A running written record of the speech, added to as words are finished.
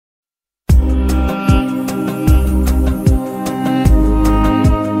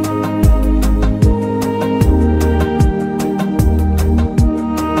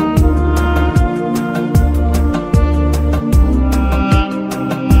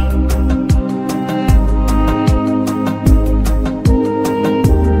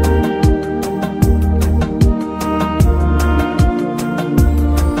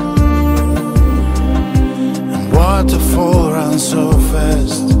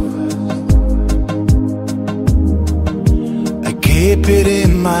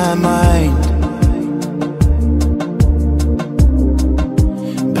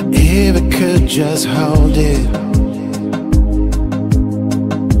just hold it.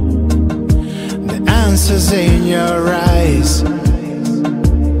 The answer's in your eyes.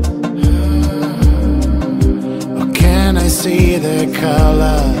 Or can I see the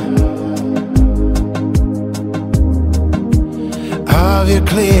color of your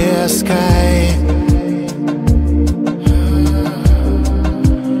clear sky?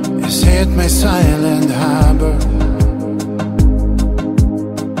 Is it my silent harbor?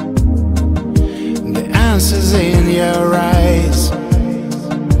 The answer's in your eyes.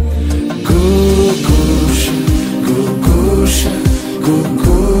 Gugusha, Gugusha,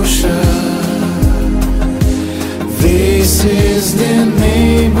 Gugusha. This is the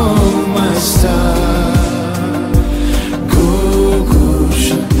name of my star.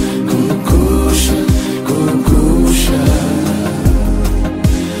 Gugusha, Gugusha, Gugusha.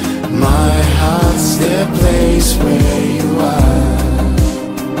 My heart's the place where you are.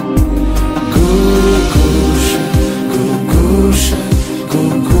 Gugusha, Gugusha,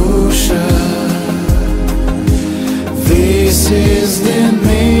 Gugusha. This is the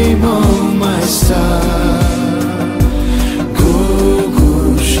name of my star.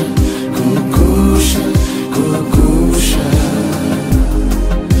 Gugusha, Gugusha, Gugusha.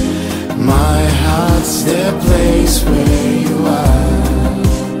 My heart's the place where you are.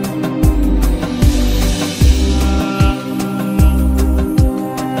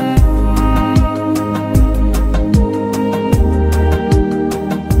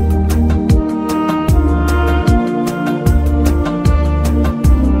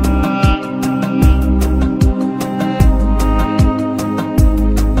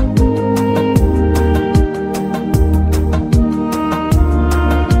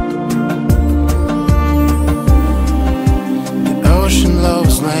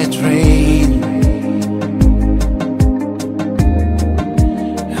 My train,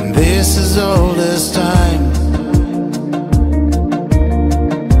 and this is all this time.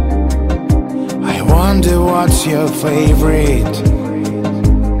 I wonder what's your favorite.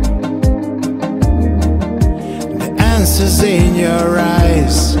 The answer's in your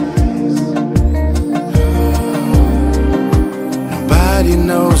eyes. Nobody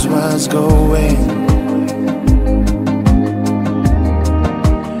knows what's going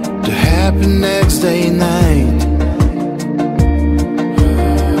happen next day night.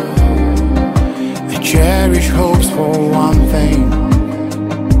 I cherish hopes for one thing.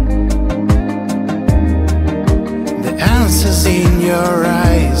 The answer's in your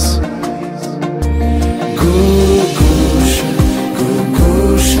eyes. Gugusha,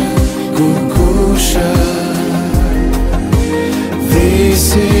 Gugusha, Gugusha.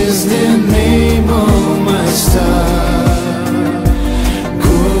 This is the name of my star.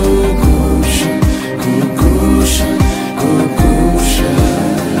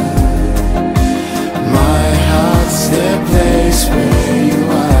 The place where you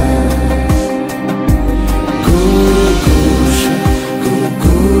are. Gugusha,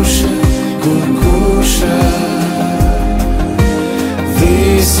 Gugusha, Gugusha.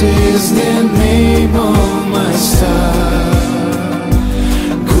 This is the name of my star.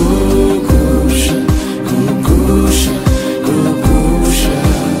 Gugusha, Gugusha, Gugusha.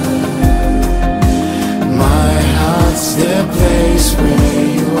 My heart's the place where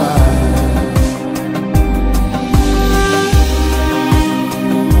you are.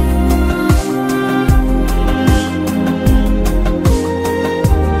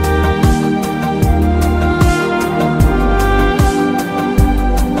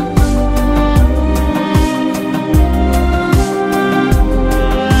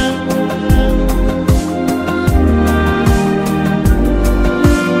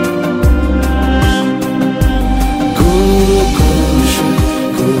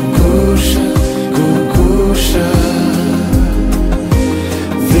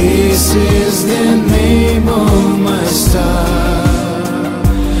 This is the name of my star.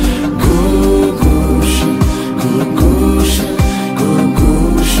 Gugusha, Gugusha,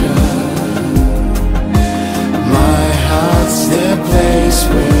 Gugusha. My heart's the place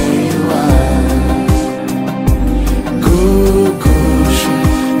where you are. Gugusha,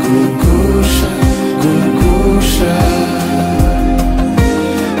 Gugusha, Gugusha.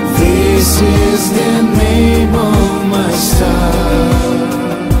 This is the name of